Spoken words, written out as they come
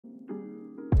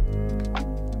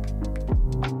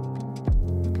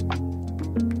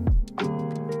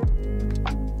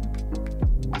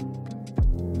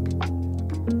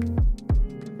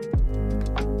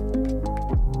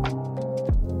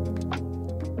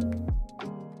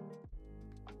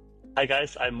Hi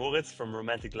guys, I'm Moritz from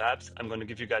Romantic Labs. I'm going to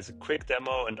give you guys a quick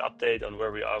demo and update on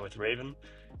where we are with Raven.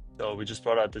 So we just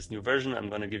brought out this new version. I'm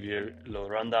going to give you a little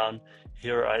rundown.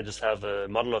 Here I just have a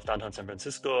model of downtown San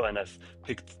Francisco, and I've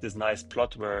picked this nice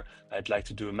plot where I'd like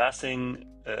to do a massing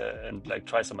and like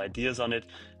try some ideas on it.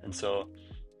 And so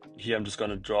here I'm just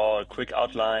going to draw a quick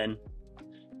outline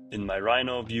in my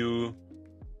Rhino view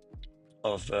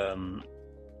of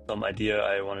some idea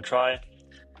I want to try.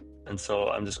 And so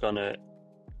I'm just going to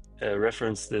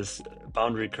reference this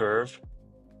boundary curve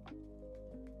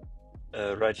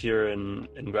right here in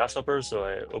Grasshopper. So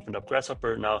I opened up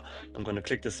Grasshopper. Now I'm going to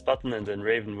click this button and then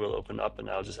Raven will open up, and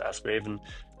I'll just ask Raven,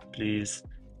 please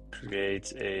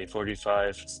create a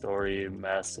 45-story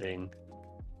massing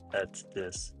at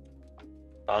this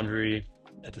boundary,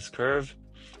 at this curve.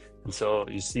 And so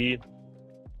you see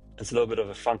it's a little bit of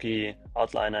a funky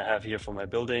outline I have here for my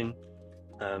building.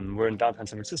 We're in downtown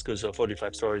San Francisco, so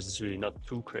 45 stories is really not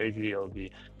too crazy. It'll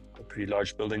be a pretty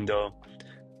large building though.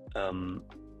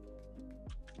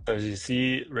 As you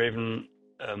see, Raven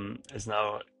is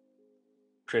now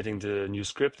creating the new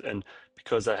script, and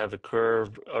because I have a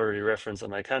curve already referenced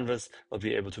on my canvas, I'll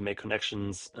be able to make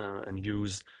connections and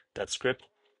use that script.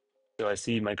 So I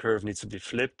see my curve needs to be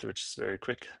flipped, which is very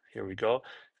quick. Here we go.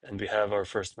 And we have our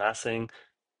first massing.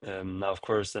 Now, of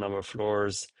course, the number of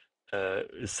floors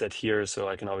is set here, so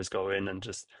I can always go in and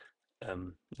just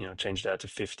change that to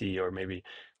 50 or maybe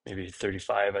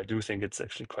 35. I do think it's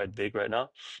actually quite big right now.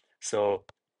 So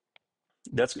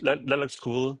that looks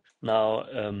cool. Now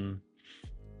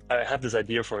I have this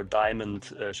idea for a diamond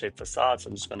shaped facade, so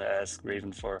I'm just going to ask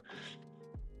Raven for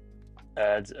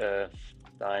add a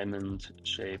diamond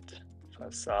shaped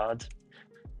facade,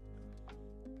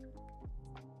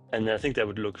 and I think that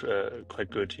would look quite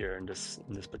good here in this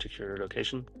particular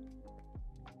location.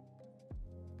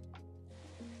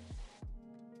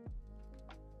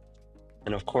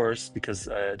 And of course, because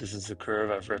this is a curve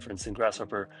I've referenced in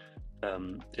Grasshopper,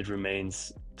 it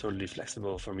remains totally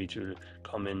flexible for me to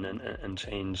come in and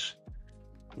change,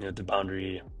 the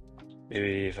boundary.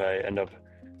 Maybe if I end up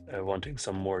wanting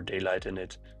some more daylight in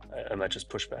it, I might just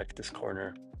push back this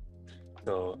corner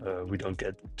so we don't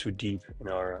get too deep in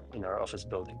our office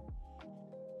building.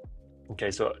 Okay,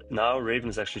 so now Raven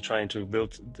is actually trying to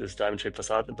build this diamond-shaped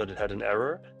facade, but it had an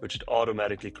error, which it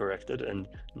automatically corrected. And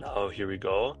now here we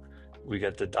go. We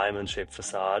get the diamond-shaped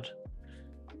facade,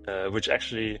 which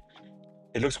actually,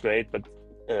 it looks great, but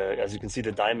as you can see,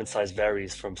 the diamond size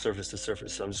varies from surface to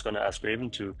surface. So I'm just going to ask Raven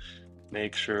to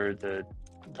make sure the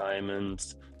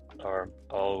diamonds are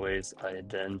always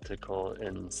identical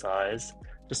in size,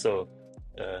 just so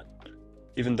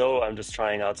even though I'm just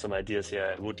trying out some ideas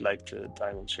here, I would like the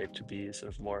diamond shape to be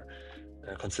sort of more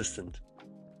consistent.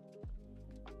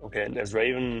 Okay, and as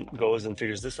Raven goes and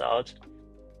figures this out,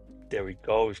 there we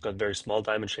go. We've got very small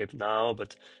diamond shape now,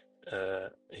 but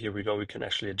here we go. We can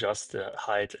actually adjust the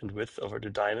height and width over the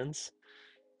diamonds,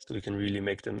 so we can really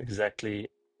make them exactly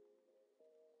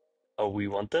how we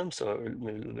want them. So a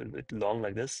little bit long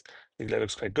like this. I think that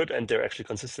looks quite good, and they're actually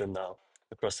consistent now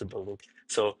across the building.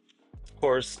 So of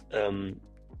course,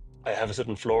 I have a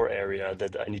certain floor area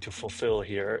that I need to fulfill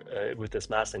here with this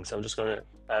massing. So I'm just going to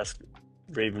ask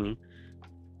Raven,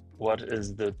 what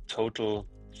is the total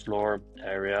floor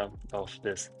area of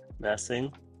this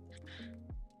massing?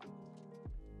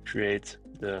 Create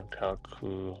the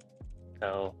calculation.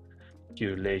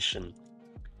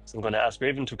 So I'm going to ask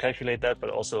Raven to calculate that, but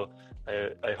also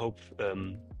I hope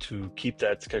to keep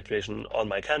that calculation on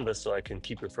my canvas so I can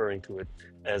keep referring to it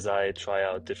as I try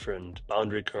out different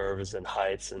boundary curves and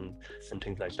heights and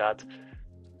things like that.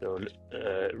 So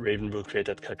Raven will create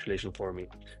that calculation for me.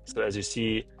 So as you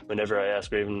see, whenever I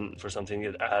ask Raven for something,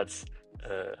 it adds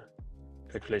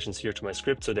calculations here to my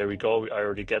script. So there we go. I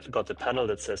already got the panel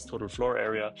that says total floor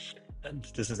area. And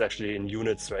this is actually in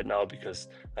units right now because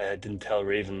I didn't tell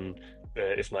Raven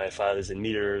if my file is in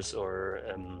meters or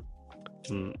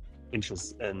in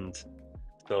inches. And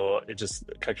so it just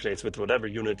calculates with whatever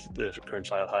unit the current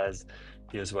file has.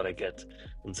 Here's what I get.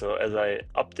 And so as I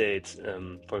update,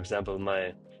 for example,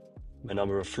 my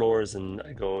number of floors, and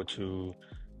I go to,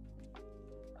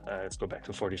 let's go back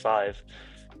to 45,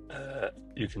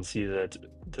 you can see that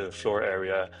the floor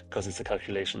area, because it's a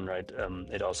calculation, right,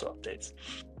 it also updates.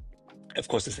 Of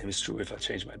course, the same is true if I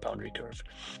change my boundary curve.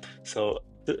 So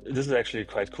this is actually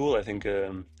quite cool. I think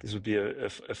this would be a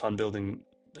fun building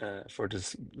for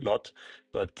this lot,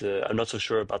 but I'm not so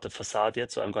sure about the facade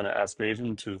yet. So I'm going to ask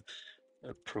Raven to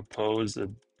propose a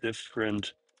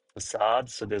different facade.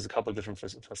 So there's a couple of different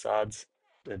facades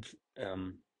that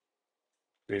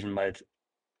Raven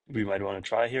we might want to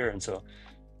try here. And so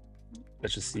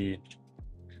let's just see.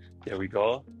 There we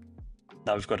go.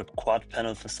 Now we've got a quad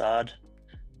panel facade.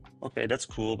 Okay, that's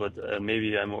cool, but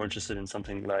maybe I'm more interested in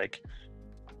something like,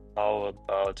 how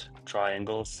about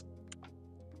triangles?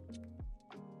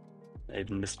 I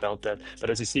even misspelled that. But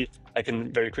as you see, I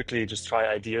can very quickly just try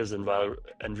ideas and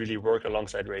really work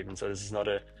alongside Raven. So this is not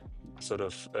a sort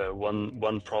of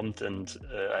one prompt and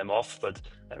I'm off, but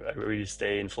I really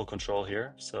stay in full control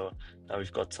here. So now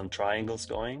we've got some triangles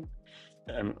going,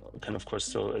 and can of course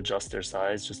still adjust their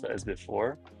size just as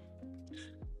before.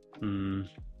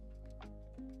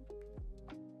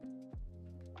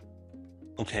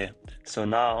 Okay, so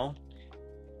now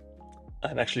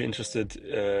I'm actually interested.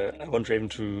 I want Raven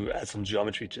to add some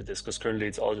geometry to this, because currently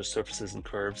it's all just surfaces and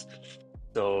curves.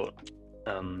 So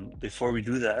before we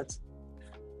do that,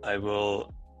 I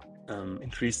will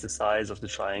increase the size of the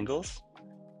triangles,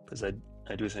 because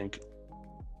I do think,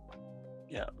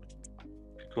 yeah,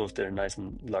 cool if they're nice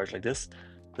and large like this.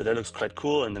 So that looks quite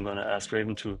cool. And I'm going to ask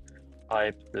Raven to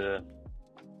type the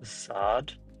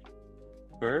facade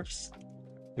curves.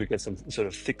 We get some sort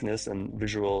of thickness and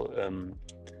visual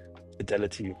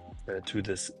fidelity to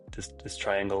this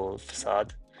triangle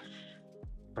facade.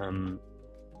 And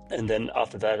then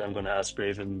after that, I'm going to ask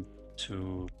Raven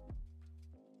to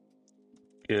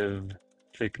give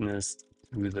thickness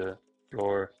to the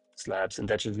floor slabs, and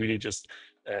that should really just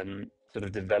sort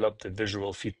of develop the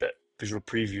visual feedback, visual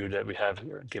preview that we have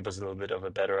here, and give us a little bit of a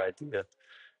better idea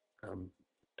of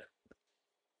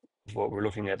what we're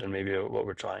looking at and maybe what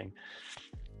we're trying.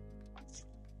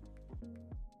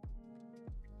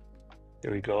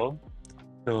 Here we go.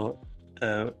 So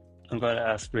I'm going to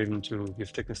ask Raven to give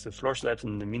thickness to floor slabs.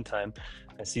 In the meantime,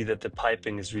 I see that the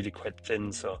piping is really quite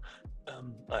thin, so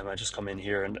I might just come in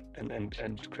here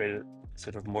and create a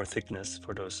sort of more thickness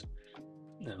for those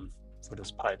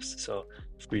pipes. So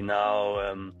if we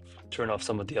now turn off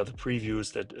some of the other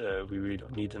previews that we really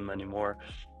don't need them anymore,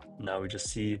 now we just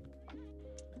see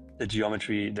the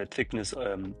geometry, the thickness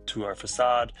to our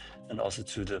facade, and also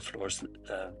to the floor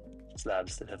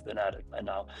slabs that have been added by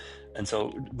now. And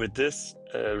so with this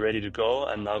ready to go,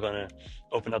 I'm now going to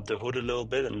open up the hood a little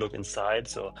bit and look inside.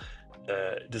 So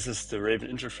this is the Raven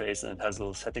interface, and it has a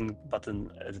little setting button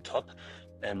at the top.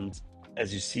 And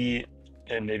as you see,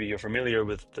 and maybe you're familiar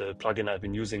with the plugin I've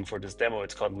been using for this demo,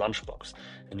 it's called LunchBox.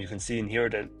 And you can see in here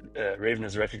that Raven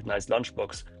has recognized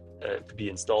LunchBox to be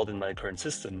installed in my current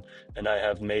system. And I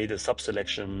have made a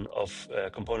sub-selection of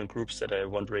component groups that I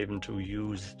want Raven to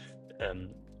use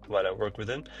while I work with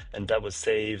him. And that was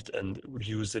saved and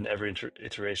used in every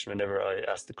iteration whenever I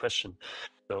asked the question.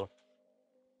 So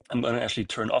I'm going to actually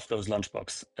turn off those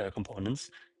LunchBox components,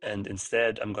 and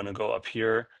instead I'm going to go up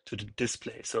here to the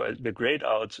display. So the grayed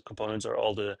out components are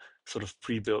all the sort of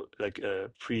pre-built, like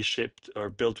pre-shipped or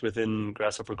built within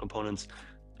Grasshopper components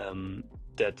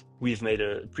that we've made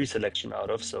a pre-selection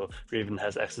out of. So Raven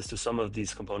has access to some of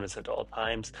these components at all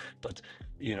times. But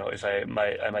you know, if I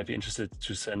might be interested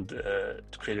to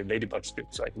to create a Ladybug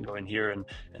script, so I can go in here and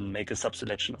make a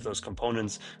sub-selection of those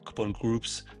component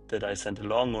groups that I sent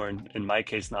along. Or in my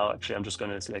case now, actually, I'm just going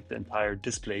to select the entire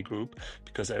display group,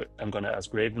 because I'm going to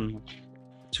ask Raven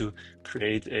to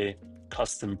create a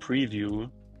custom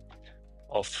preview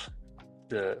of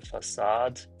the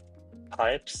facade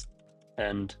pipes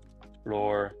and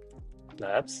floor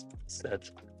slabs,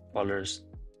 set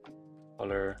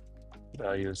color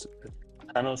values with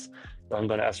panels. So I'm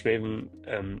going to ask Raven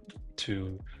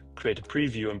to create a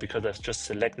preview, and because I've just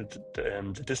selected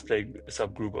the display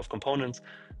subgroup of components,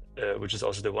 which is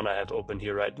also the one I have open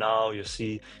here right now, you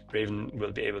see Raven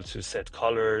will be able to set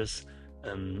colors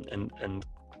and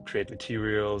create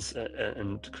materials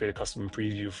and create a custom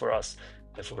preview for us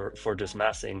for this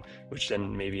massing, which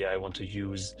then maybe I want to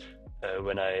use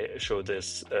when I show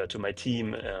this to my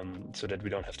team, so that we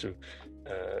don't have to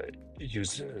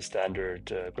use a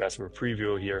standard Grasshopper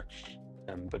preview here,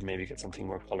 but maybe get something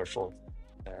more colorful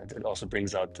that also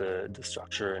brings out the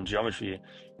structure and geometry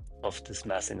of this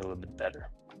massing a little bit better.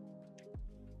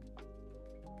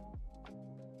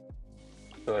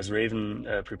 So as Raven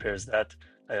prepares that,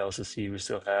 I also see we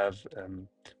still have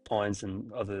points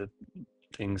and other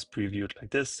things previewed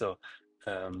like this. So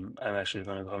I'm actually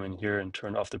going to come in here and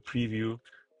turn off the preview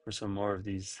for some more of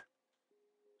these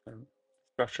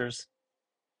structures.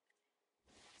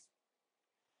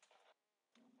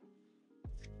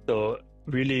 So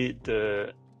really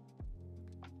the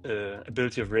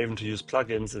ability of Raven to use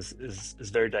plugins is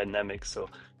very dynamic. So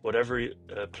whatever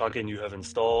plugin you have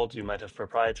installed, you might have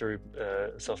proprietary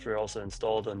software also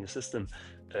installed on your system,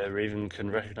 Raven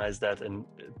can recognize that and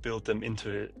build them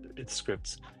into its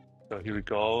scripts. So here we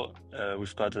go.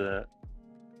 We've got a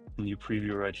new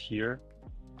preview right here,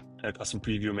 a custom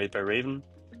preview made by Raven.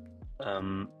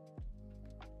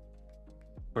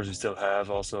 Of course, we still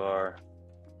have also our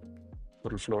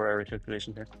total floor area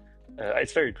calculation here.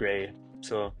 It's very gray,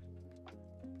 so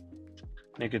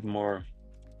make it more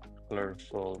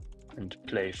colorful and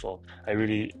playful. I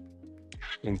really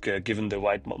think, given the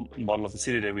white model of the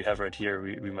city that we have right here,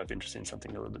 we might be interested in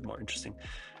something a little bit more interesting.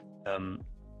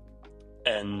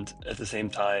 And at the same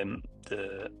time,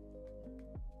 the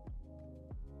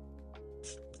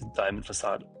diamond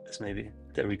facade is maybe,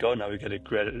 there we go. Now we get a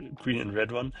green and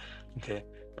red one. Okay,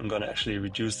 I'm gonna actually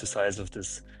reduce the size of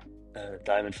this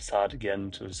diamond facade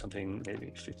again to something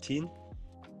maybe 15.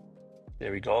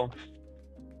 There we go.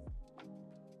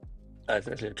 It's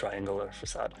actually a triangular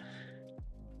facade.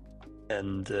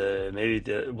 And maybe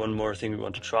the one more thing we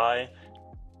want to try,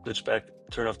 switch back,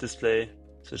 turn off display,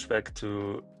 switch back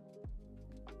to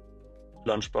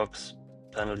LunchBox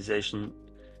panelization,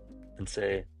 and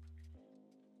say,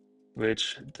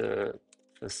 switch the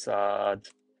facade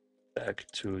back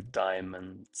to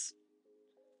diamonds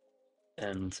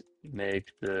and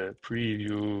make the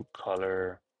preview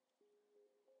color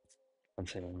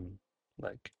something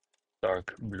like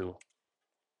dark blue.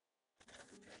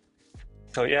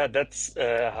 So yeah, that's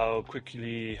how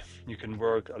quickly you can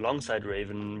work alongside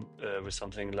Raven with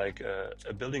something like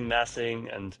a building massing,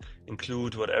 and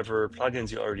include whatever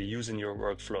plugins you already use in your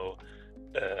workflow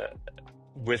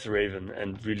with Raven,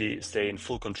 and really stay in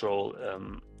full control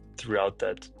throughout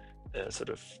that sort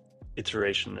of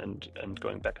iteration and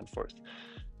going back and forth.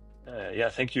 Yeah,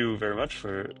 thank you very much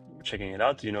for checking it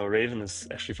out. Raven is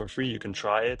actually for free. You can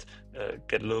try it,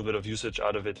 get a little bit of usage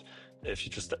out of it if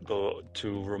you just go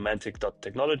to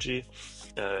romantic.technology,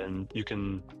 and you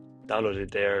can download it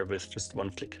there with just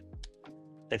one click.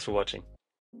 Thanks for watching.